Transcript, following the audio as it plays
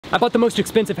I bought the most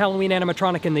expensive Halloween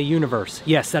animatronic in the universe.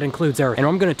 Yes, that includes Eric. And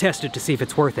I'm gonna test it to see if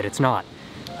it's worth it. It's not,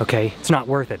 okay? It's not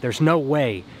worth it. There's no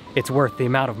way it's worth the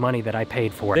amount of money that I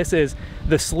paid for it. This is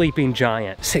the Sleeping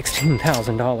Giant,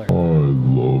 $16,000. I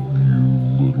love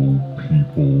you, little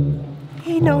people.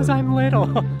 He knows I'm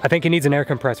little. I think he needs an air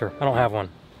compressor. I don't have one.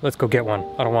 Let's go get one.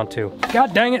 I don't want to.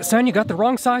 God dang it, son, you got the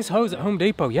wrong size hose at Home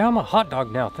Depot. Yeah, I'm a hot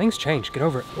dog now. Things change, get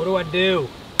over it. What do I do?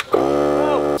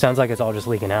 Oh. Sounds like it's all just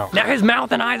leaking out. Now his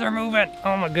mouth and eyes are moving.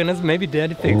 Oh my goodness, maybe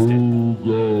Daddy fixed it. Who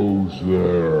goes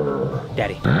there?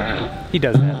 Daddy. He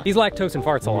does that. He's lactose and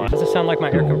farts a lot. Does it sound like my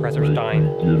air compressor's dying?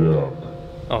 Get up.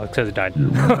 Oh, it says it died.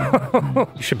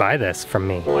 You should buy this from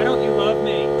me. Why don't you love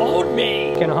me? Hold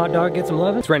me! Can a hot dog get some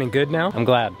love? It's raining good now. I'm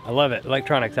glad. I love it.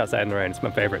 Electronics outside in the rain. It's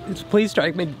my favorite. Just please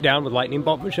strike me down with lightning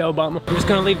bolt, Michelle Obama. I'm just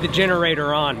gonna leave the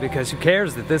generator on because who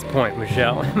cares at this point,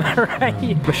 Michelle? Am I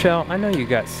right? Michelle, I know you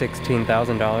got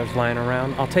 $16,000 lying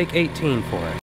around. I'll take 18 for it.